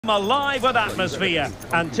Alive with atmosphere,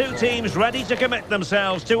 and two teams ready to commit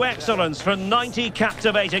themselves to excellence for 90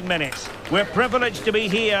 captivating minutes. We're privileged to be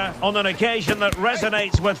here on an occasion that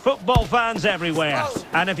resonates with football fans everywhere.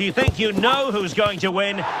 And if you think you know who's going to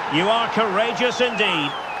win, you are courageous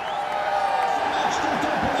indeed.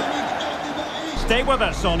 Stay with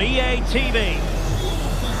us on EA TV.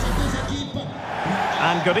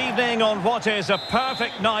 And good evening on what is a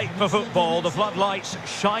perfect night for football. The floodlights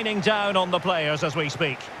shining down on the players as we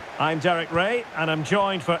speak. I'm Derek Ray, and I'm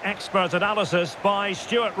joined for expert analysis by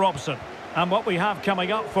Stuart Robson. And what we have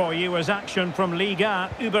coming up for you is action from Liga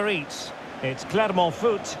Uber Eats. It's Clermont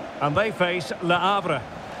Foot, and they face Le Havre.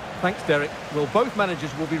 Thanks, Derek. Well, both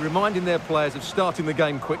managers will be reminding their players of starting the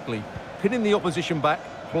game quickly, pinning the opposition back,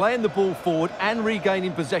 playing the ball forward, and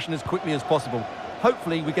regaining possession as quickly as possible.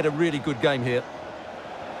 Hopefully, we get a really good game here.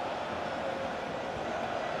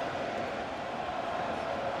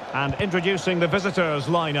 And introducing the visitors'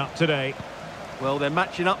 lineup today. Well, they're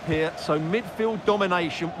matching up here, so midfield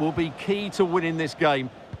domination will be key to winning this game.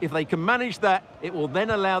 If they can manage that, it will then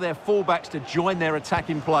allow their fullbacks to join their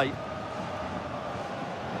attacking play.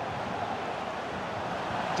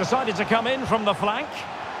 Decided to come in from the flank,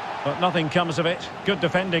 but nothing comes of it. Good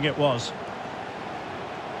defending it was.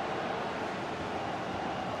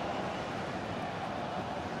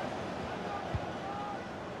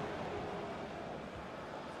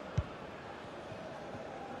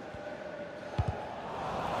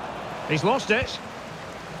 He's lost it.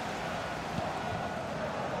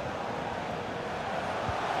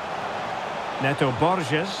 Neto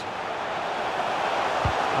Borges.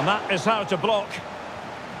 And that is how to block.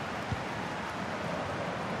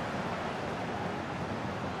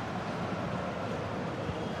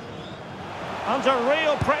 Under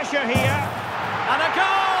real pressure here. And a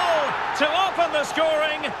goal to open the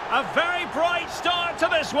scoring. A very bright start to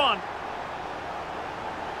this one.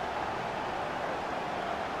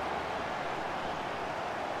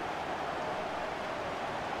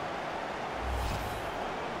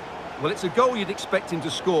 Well, it's a goal you'd expect him to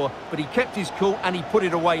score, but he kept his cool and he put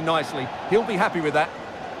it away nicely. He'll be happy with that.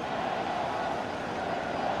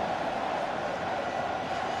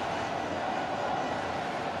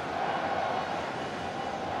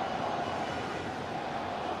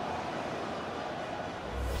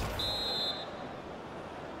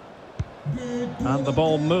 And the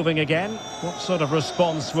ball moving again. What sort of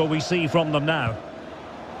response will we see from them now?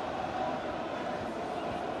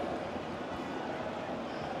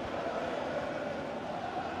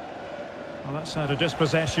 Well, that's how to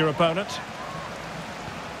dispossess your opponent.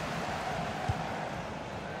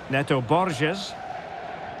 Neto Borges.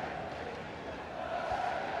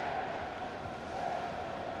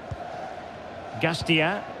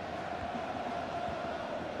 Gastien.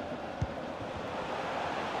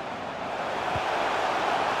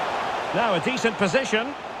 Now a decent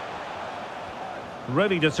position.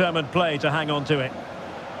 Really determined play to hang on to it.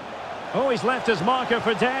 Oh, he's left his marker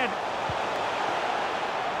for dead.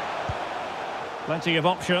 Plenty of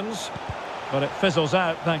options, but it fizzles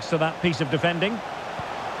out thanks to that piece of defending.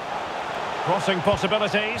 Crossing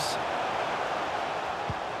possibilities.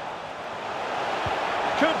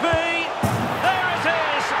 Could be. There it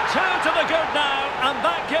is. 2 to the good now, and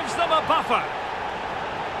that gives them a buffer.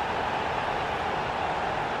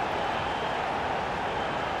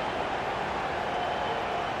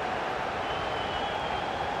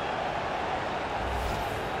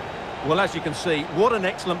 Well, as you can see, what an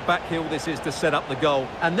excellent back heel this is to set up the goal.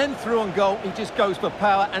 And then through on goal, he just goes for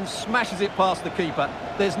power and smashes it past the keeper.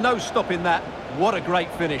 There's no stopping that. What a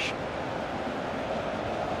great finish.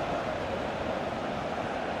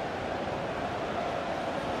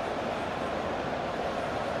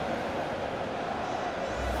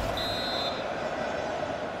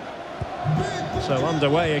 So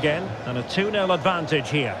underway again, and a 2-0 advantage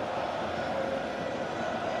here.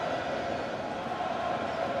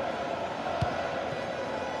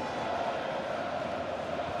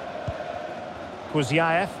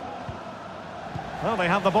 Kouziaev. Well, they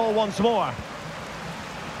have the ball once more.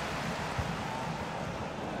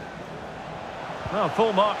 Well,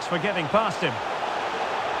 full marks for getting past him.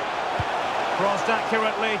 Crossed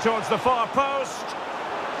accurately towards the far post.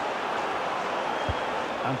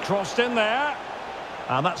 And crossed in there.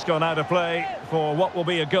 And that's gone out of play for what will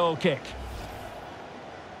be a goal kick.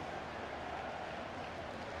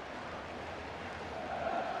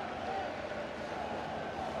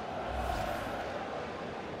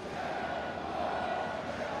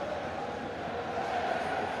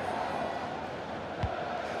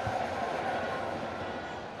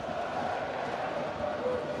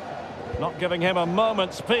 Not giving him a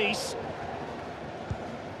moment's peace.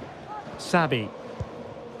 Sabi.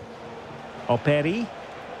 Operi.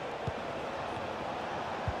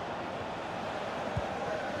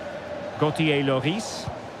 Gauthier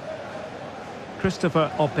Lloris.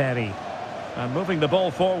 Christopher Operi. And moving the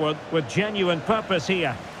ball forward with genuine purpose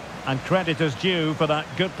here. And credit is due for that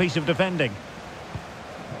good piece of defending.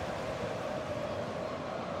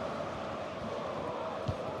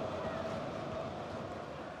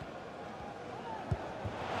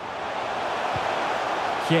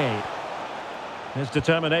 Kay. His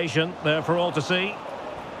determination there for all to see.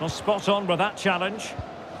 Well, spot on with that challenge.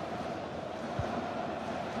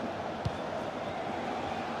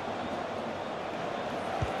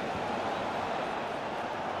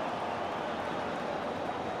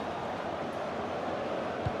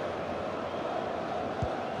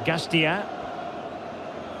 Gastia.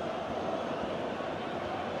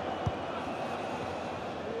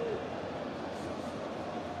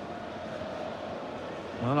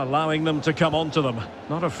 Well, allowing them to come onto them.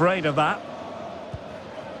 Not afraid of that.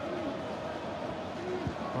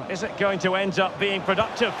 Well, is it going to end up being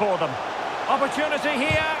productive for them? Opportunity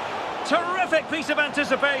here. Terrific piece of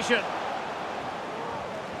anticipation.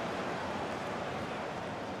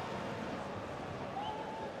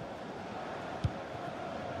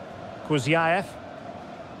 Kuzyaev.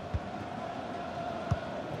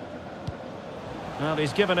 Well,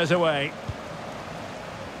 he's given us away.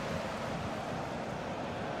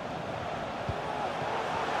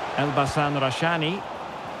 Elbasan Rashani.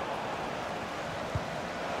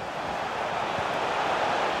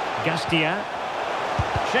 Gastia.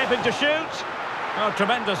 Shaping to shoot. Oh,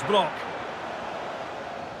 tremendous block.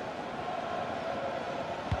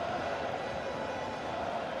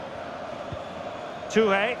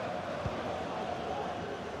 Touré.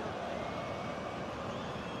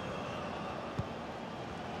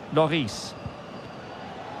 Lloris.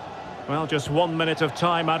 Well, just 1 minute of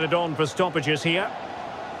time added on for stoppages here.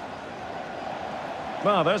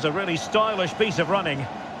 Well, there's a really stylish piece of running.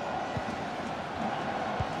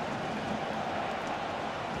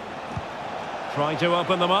 Trying to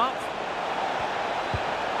open them up.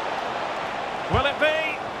 Will it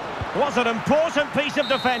be? Was an important piece of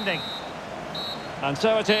defending. And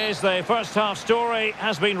so it is, the first half story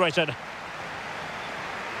has been written.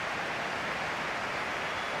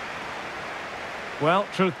 Well,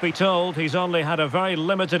 truth be told, he's only had a very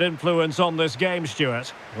limited influence on this game,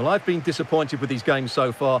 Stuart. Well, I've been disappointed with his game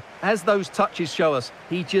so far. As those touches show us,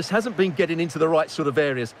 he just hasn't been getting into the right sort of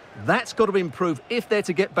areas. That's got to improve if they're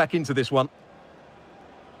to get back into this one.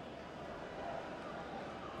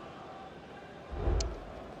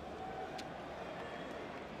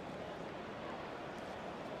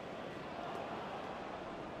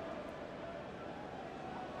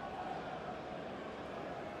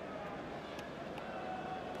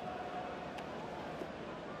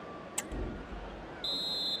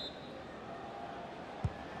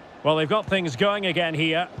 Well, they've got things going again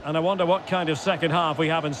here, and I wonder what kind of second half we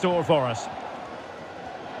have in store for us.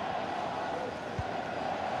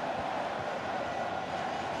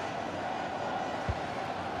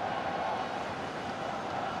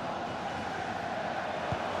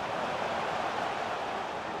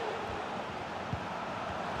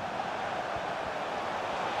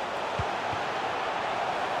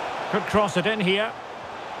 Could cross it in here.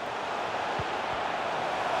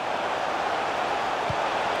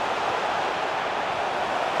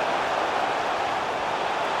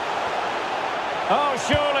 Oh,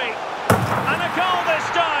 surely. And a goal this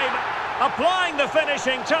time. Applying the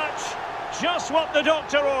finishing touch. Just what the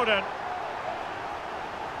doctor ordered.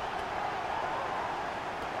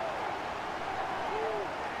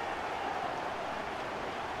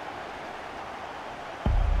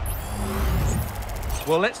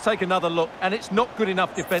 Well, let's take another look, and it's not good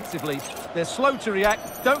enough defensively. They're slow to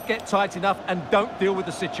react, don't get tight enough, and don't deal with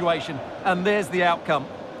the situation. And there's the outcome.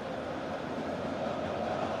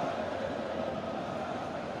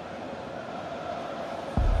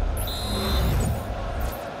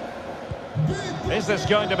 Is this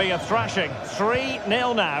going to be a thrashing?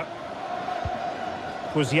 3-0 now.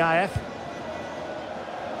 Kuzyaev.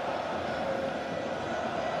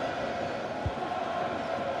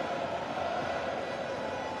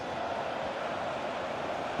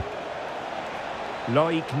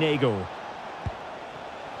 Loic Nego.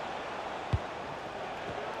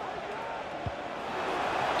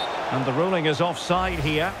 And the ruling is offside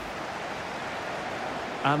here.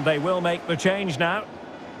 And they will make the change now.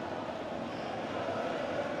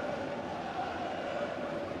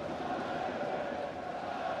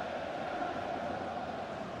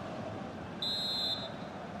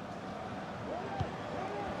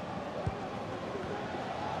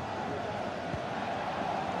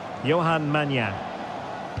 Johan Mannion.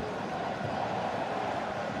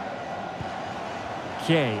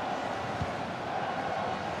 Kay.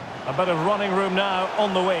 A bit of running room now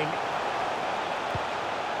on the wing.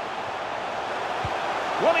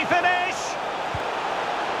 Will he finish?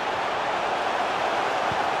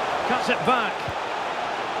 Cuts it back.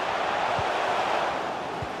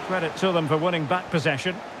 Credit to them for winning back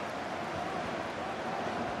possession.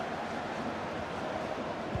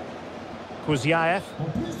 Kouziaev.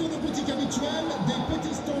 En plus de nos boutiques habituelles, des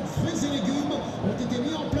petits stands fruits et légumes ont été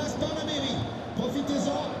mis en place par la mairie.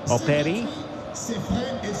 Profitez-en. Operi. C'est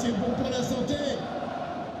frais et c'est bon pour la santé.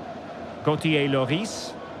 Gauthier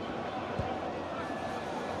Loris.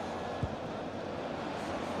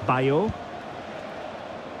 Bayo.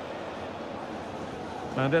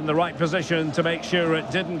 And in the right position to make sure it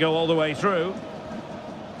didn't go all the way through.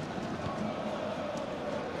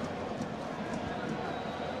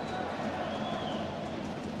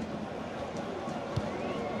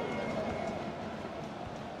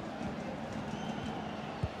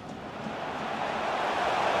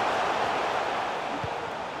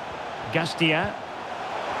 Gastia.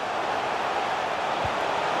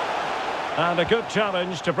 And a good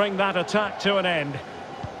challenge to bring that attack to an end.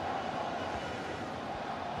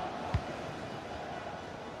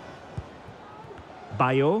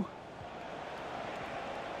 Bayo.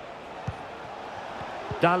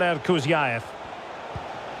 Daler Kouziaev.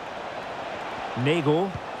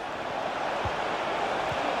 Nego.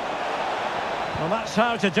 Well, that's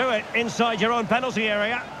how to do it inside your own penalty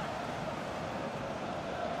area.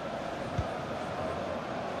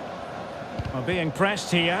 Well, being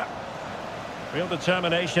pressed here. Real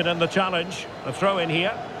determination in the challenge. The throw in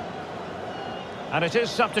here. And it is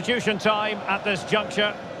substitution time at this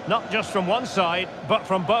juncture. Not just from one side, but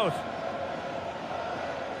from both.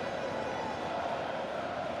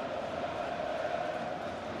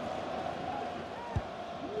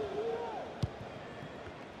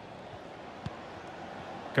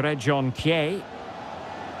 Clermont.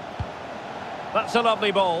 That's a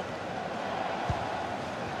lovely ball.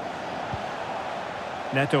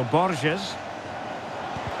 Neto Borges.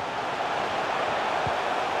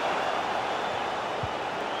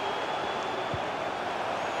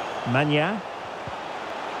 Mania.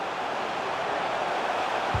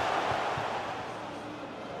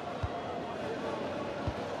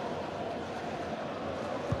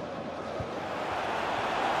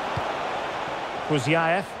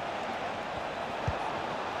 Kouziaev.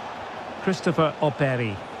 Christopher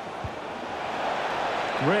Operi.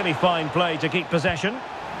 Really fine play to keep possession.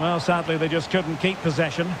 Well, sadly, they just couldn't keep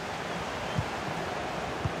possession.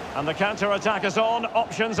 And the counter-attack is on.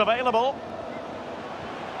 Options available.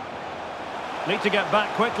 Need to get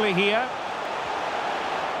back quickly here.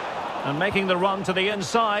 And making the run to the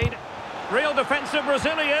inside. Real defensive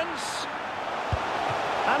resilience.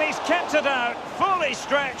 And he's kept it out, fully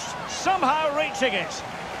stretched, somehow reaching it.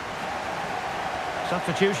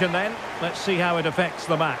 Substitution then. Let's see how it affects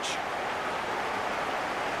the match.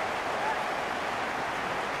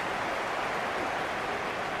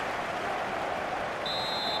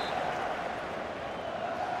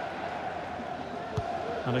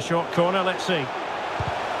 And a short corner, let's see.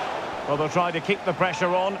 Well, they'll try to keep the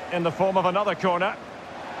pressure on in the form of another corner.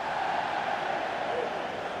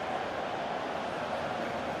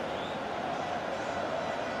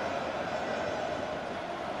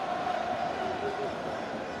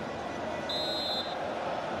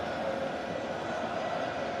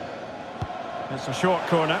 It's a short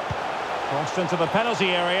corner. Crossed into the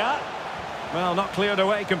penalty area. Well, not cleared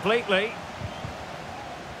away completely.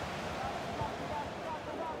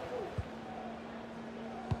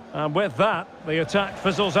 And with that, the attack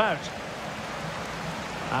fizzles out.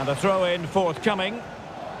 And a throw-in forthcoming.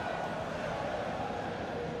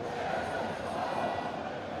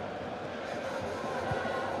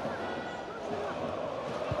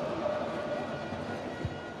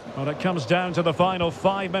 Well, it comes down to the final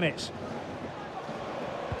 5 minutes.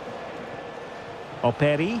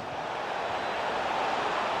 Operi.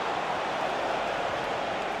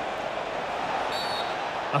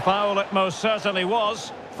 A foul it most certainly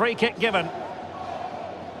was. Free kick given.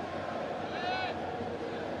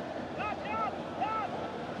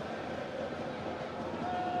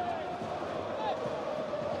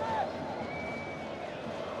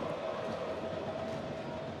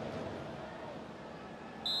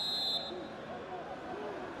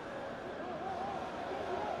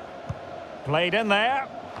 Played in there.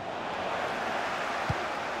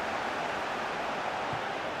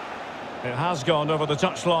 It has gone over the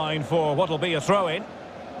touchline for what will be a throw-in.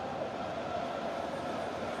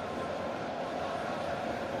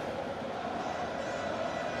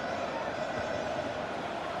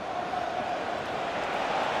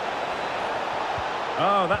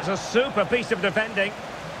 Oh, that's a super piece of defending.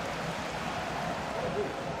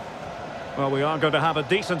 Well, we are going to have a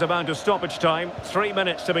decent amount of stoppage time. 3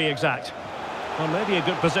 minutes to be exact. Well, maybe a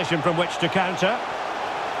good position from which to counter.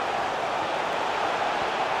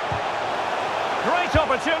 Great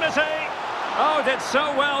opportunity. Oh, did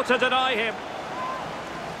so well to deny him.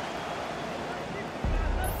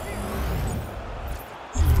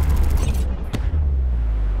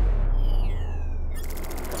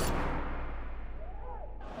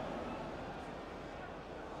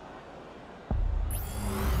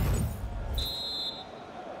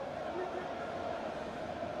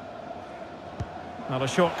 Not a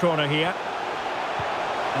short corner here.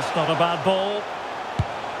 That's not a bad ball.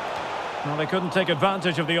 Well, they couldn't take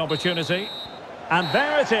advantage of the opportunity. And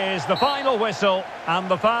there it is, the final whistle. And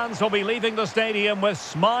the fans will be leaving the stadium with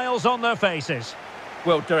smiles on their faces.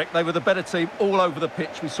 Well, Derek, they were the better team all over the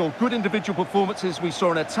pitch. We saw good individual performances. We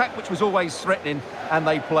saw an attack which was always threatening. And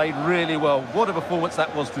they played really well. What a performance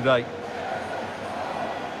that was today.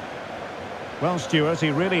 Well, Stuart,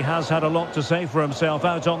 he really has had a lot to say for himself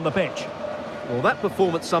out on the pitch. Well, that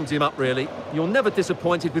performance sums him up, really. You're never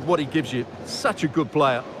disappointed with what he gives you. Such a good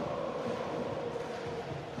player.